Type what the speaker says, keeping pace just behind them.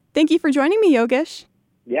Thank you for joining me, Yogesh.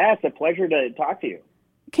 Yeah, it's a pleasure to talk to you.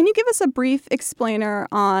 Can you give us a brief explainer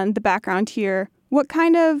on the background here? What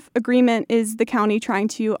kind of agreement is the county trying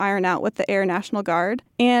to iron out with the Air National Guard?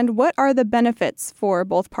 And what are the benefits for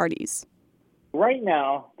both parties? Right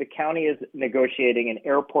now, the county is negotiating an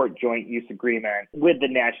airport joint use agreement with the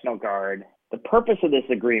National Guard. The purpose of this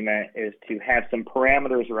agreement is to have some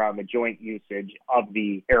parameters around the joint usage of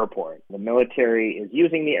the airport. The military is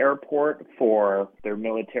using the airport for their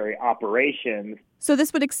military operations. So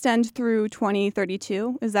this would extend through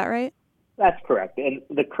 2032, is that right? That's correct. And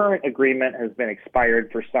the current agreement has been expired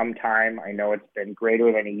for some time. I know it's been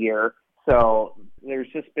greater than a year. So there's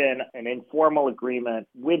just been an informal agreement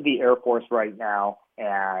with the Air Force right now,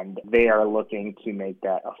 and they are looking to make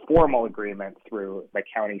that a formal agreement through the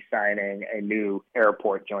county signing a new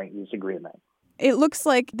airport joint use agreement. It looks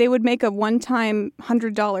like they would make a one-time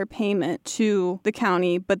 $100 payment to the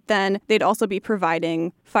county, but then they'd also be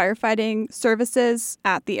providing firefighting services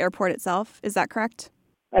at the airport itself. Is that correct?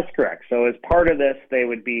 That's correct. So as part of this, they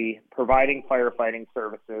would be providing firefighting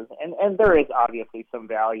services, and there is obviously some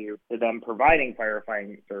value to them providing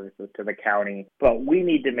firefighting services to the county, but we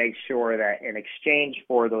need to make sure that in exchange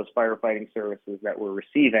for those firefighting services that we're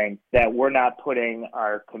receiving, that we're not putting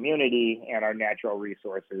our community and our natural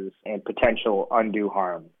resources in potential undue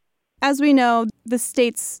harm. As we know, the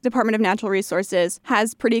state's Department of Natural Resources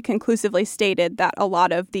has pretty conclusively stated that a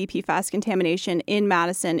lot of the PFAS contamination in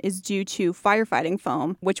Madison is due to firefighting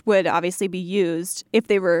foam, which would obviously be used if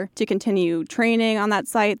they were to continue training on that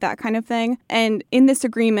site, that kind of thing. And in this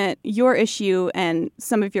agreement, your issue and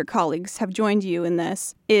some of your colleagues have joined you in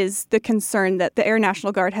this is the concern that the Air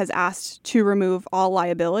National Guard has asked to remove all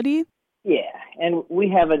liability. Yeah, and we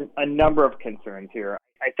have a number of concerns here.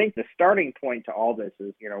 I think the starting point to all this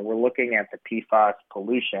is, we're looking at the PFAS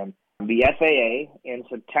pollution. The FAA in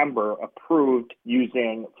September approved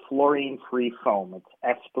using fluorine-free foam.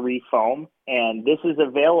 It's F3 foam, and this is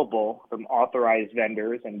available from authorized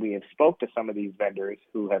vendors, and we have spoke to some of these vendors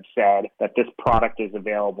who have said that this product is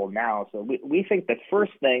available now. So we think the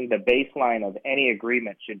first thing, the baseline of any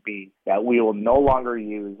agreement should be that we will no longer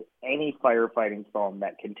use any firefighting foam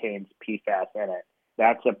that contains PFAS in it.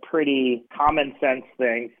 That's a pretty common sense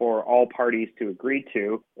thing for all parties to agree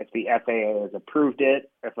to. If the FAA has approved it,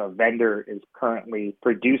 if a vendor is currently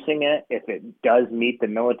producing it, if it does meet the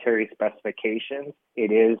military specifications,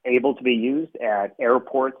 it is able to be used at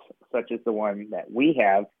airports such as the one that we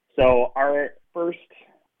have. So our first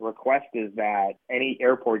request is that any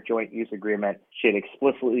airport joint use agreement should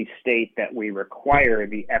explicitly state that we require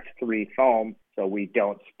the F3 foam so we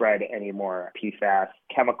don't spread any more PFAS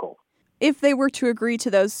chemicals. If they were to agree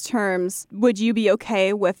to those terms, would you be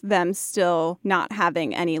okay with them still not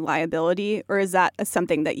having any liability? Or is that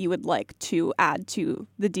something that you would like to add to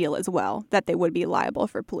the deal as well, that they would be liable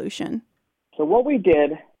for pollution? So what we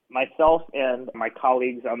did, myself and my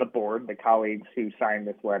colleagues on the board, the colleagues who signed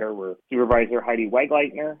this letter were Supervisor Heidi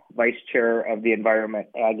Weigleitner, Vice Chair of the Environment,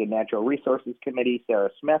 Ag, and Natural Resources Committee,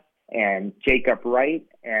 Sarah Smith, and Jacob Wright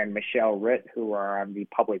and Michelle Ritt, who are on the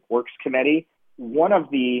Public Works Committee. One of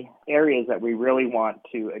the areas that we really want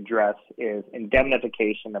to address is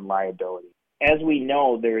indemnification and liability. As we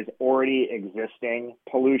know, there's already existing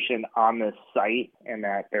pollution on this site, and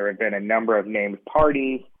that there have been a number of named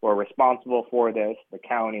parties who are responsible for this, the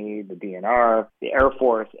county, the DNR, the Air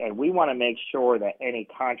Force, and we want to make sure that any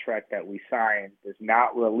contract that we sign does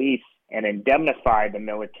not release and indemnify the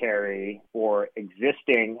military for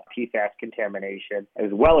existing PFAS contamination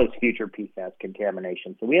as well as future PFAS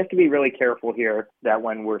contamination. So we have to be really careful here that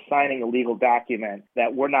when we're signing a legal document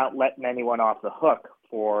that we're not letting anyone off the hook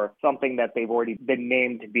for something that they've already been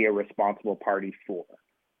named to be a responsible party for.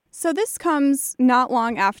 So this comes not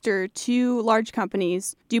long after two large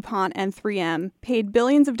companies, DuPont and 3M, paid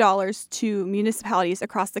billions of dollars to municipalities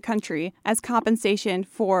across the country as compensation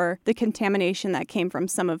for the contamination that came from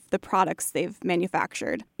some of the products they've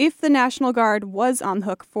manufactured. If the National Guard was on the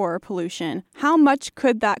hook for pollution, how much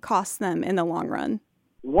could that cost them in the long run?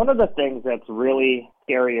 One of the things that's really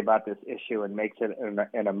scary about this issue and makes it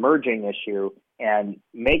an emerging issue and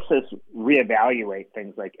makes us reevaluate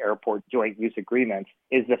things like airport joint use agreements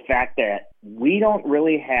is the fact that we don't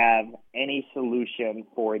really have any solution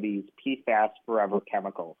for these PFAS forever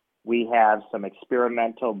chemicals. We have some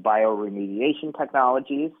experimental bioremediation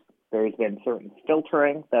technologies. There's been certain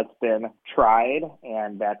filtering that's been tried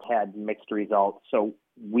and that's had mixed results. So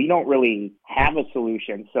we don't really have a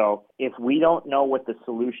solution. So if we don't know what the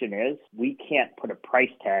solution is, we can't put a price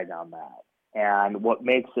tag on that. And what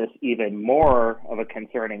makes this even more of a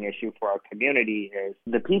concerning issue for our community is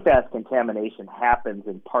the PFAS contamination happens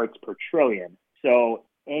in parts per trillion. So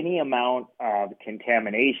any amount of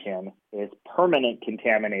contamination is permanent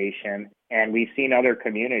contamination. And we've seen other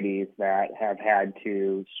communities that have had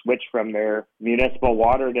to switch from their municipal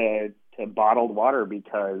water to bottled water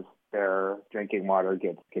because their drinking water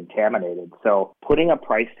gets contaminated. So putting a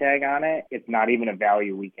price tag on it, it's not even a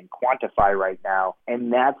value we can quantify right now.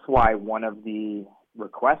 And that's why one of the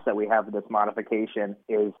request that we have for this modification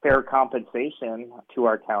is fair compensation to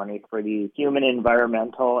our county for the human,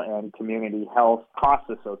 environmental, and community health costs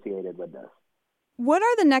associated with this. What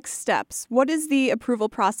are the next steps? What is the approval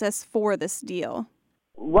process for this deal?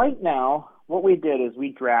 Right now, what we did is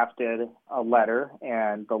we drafted a letter,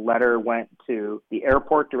 and the letter went to the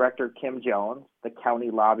airport director, Kim Jones, the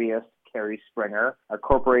county lobbyist, Carrie Springer, our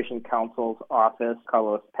corporation counsel's office,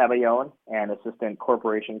 Carlos Pabellon, and assistant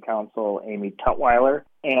corporation counsel, Amy Tutwiler.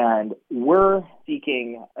 And we're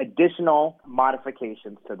seeking additional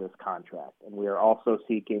modifications to this contract, and we are also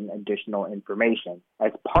seeking additional information.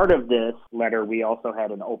 As part of this letter, we also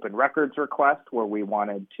had an open records request where we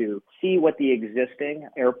wanted to see what the existing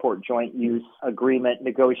airport joint use agreement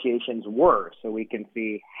negotiations were so we can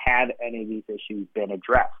see had any of these issues been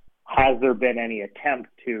addressed. Has there been any attempt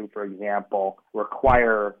to, for example,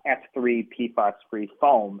 require F3 PFAS-free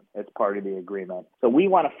foam as part of the agreement? So we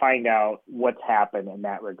want to find out what's happened in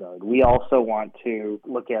that regard. We also want to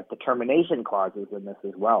look at the termination clauses in this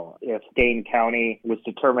as well. If Dane County was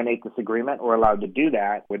to terminate this agreement, we're allowed to do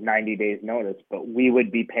that with 90 days notice, but we would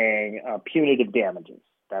be paying punitive damages.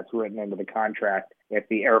 That's written into the contract. If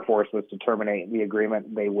the Air Force was to terminate the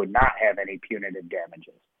agreement, they would not have any punitive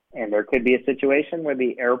damages. And there could be a situation where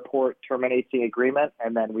the airport terminates the agreement,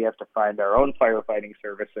 and then we have to find our own firefighting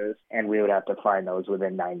services, and we would have to find those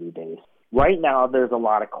within 90 days. Right now, there's a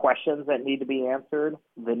lot of questions that need to be answered.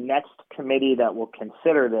 The next committee that will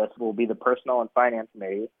consider this will be the Personnel and Finance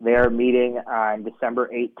Committee. They are meeting on December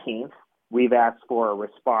 18th. We've asked for a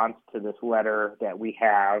response to this letter that we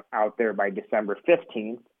have out there by December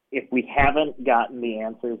 15th. If we haven't gotten the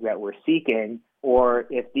answers that we're seeking, or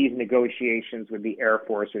if these negotiations with the Air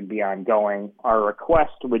Force would be ongoing, our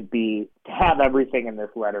request would be to have everything in this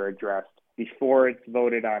letter addressed before it's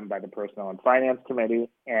voted on by the Personnel and Finance Committee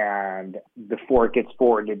and before it gets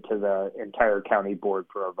forwarded to the entire county board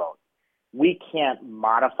for a vote. We can't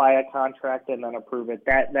modify a contract and then approve it.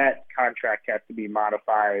 That contract has to be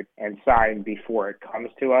modified and signed before it comes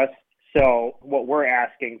to us. So what we're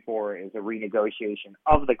asking for is a renegotiation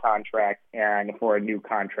of the contract and for a new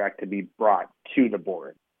contract to be brought to the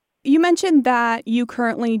board. You mentioned that you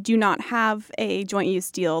currently do not have a joint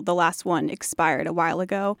use deal. The last one expired a while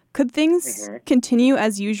ago. Could things continue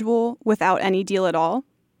as usual without any deal at all?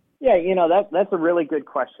 Yeah, that's a really good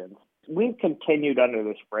question. We've continued under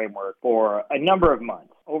this framework for a number of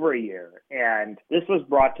months, over a year, and this was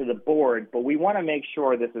brought to the board, but we want to make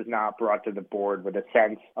sure this is not brought to the board with a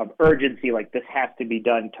sense of urgency, like this has to be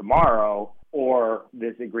done tomorrow or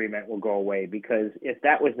this agreement will go away, because if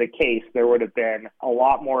that was the case, there would have been a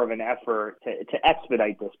lot more of an effort to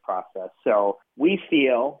expedite this process. So we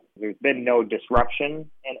feel there's been no disruption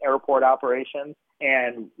in airport operations,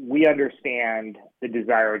 and we understand the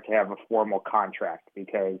desire to have a formal contract,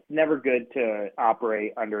 because it's never good to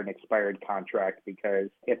operate under an expired contract, because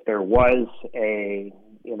if there was a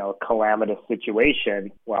calamitous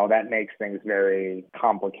situation, well, that makes things very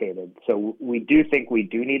complicated. So we do think we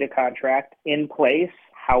do need a contract in place.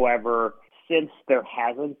 However, since there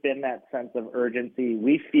hasn't been that sense of urgency,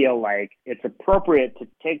 we feel like it's appropriate to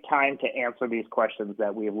take time to answer these questions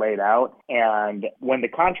that we've laid out. And when the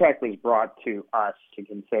contract was brought to us to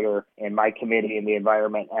consider in my committee, in the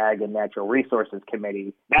Environment, Ag, and Natural Resources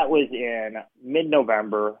Committee, that was in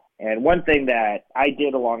mid-November. And one thing that I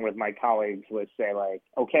did along with my colleagues was say,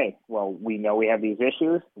 okay, well, we know we have these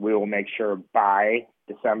issues. We will make sure by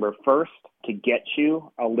December 1st to get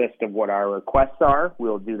you a list of what our requests are.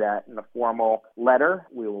 We'll do that in a formal letter.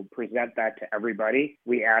 We will present that to everybody.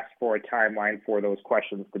 We ask for a timeline for those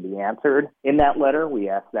questions to be answered. In that letter, we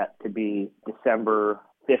ask that to be December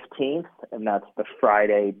 15th, and that's the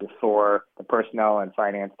Friday before the Personnel and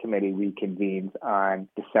Finance Committee reconvenes on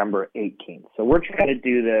December 18th. So we're trying to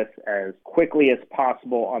do this as quickly as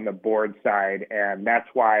possible on the board side, and that's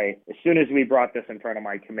why as soon as we brought this in front of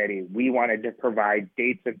my committee, we wanted to provide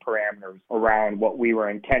dates and parameters around what we were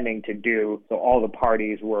intending to do so all the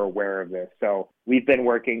parties were aware of this. So we've been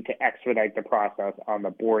working to expedite the process on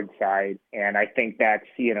the board side, and I think that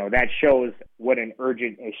shows what an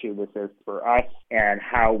urgent issue this is for us and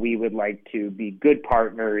how we would like to be good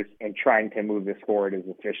partners in trying to move this forward as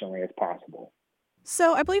efficiently as possible.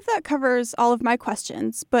 So I believe that covers all of my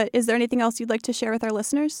questions, but is there anything else you'd like to share with our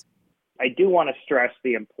listeners? I do want to stress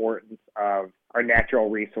the importance of our natural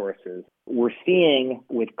resources. We're seeing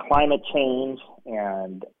with climate change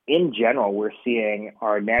and in general, we're seeing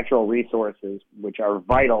our natural resources, which are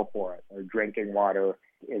vital for us. Our drinking water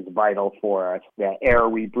is vital for us. The air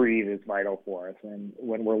we breathe is vital for us. And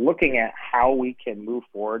when we're looking at how we can move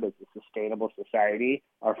forward as a sustainable society,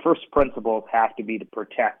 our first principles have to be to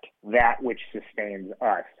protect that which sustains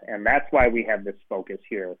us. And that's why we have this focus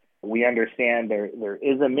here. We understand there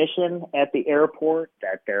is a mission at the airport,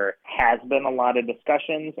 that there has been a lot of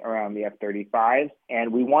discussions around the F-35,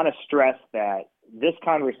 and we want to stress that this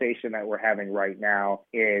conversation that we're having right now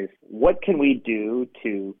is what can we do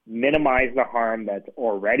to minimize the harm that's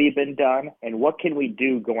already been done, and what can we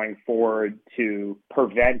do going forward to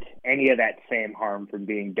prevent any of that same harm from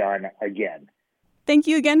being done again. Thank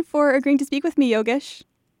you again for agreeing to speak with me, Yogesh.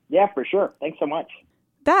 Yeah, for sure. Thanks so much.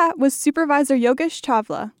 That was Supervisor Yogesh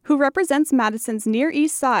Chawla, who represents Madison's Near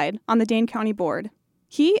East Side on the Dane County Board.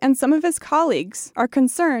 He and some of his colleagues are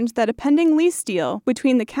concerned that a pending lease deal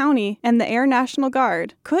between the county and the Air National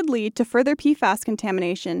Guard could lead to further PFAS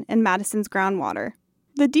contamination in Madison's groundwater.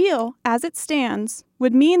 The deal, as it stands,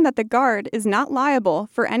 would mean that the Guard is not liable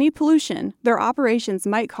for any pollution their operations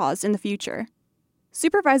might cause in the future.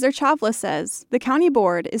 Supervisor Chawla says the county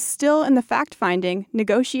board is still in the fact-finding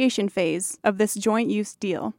negotiation phase of this joint use deal.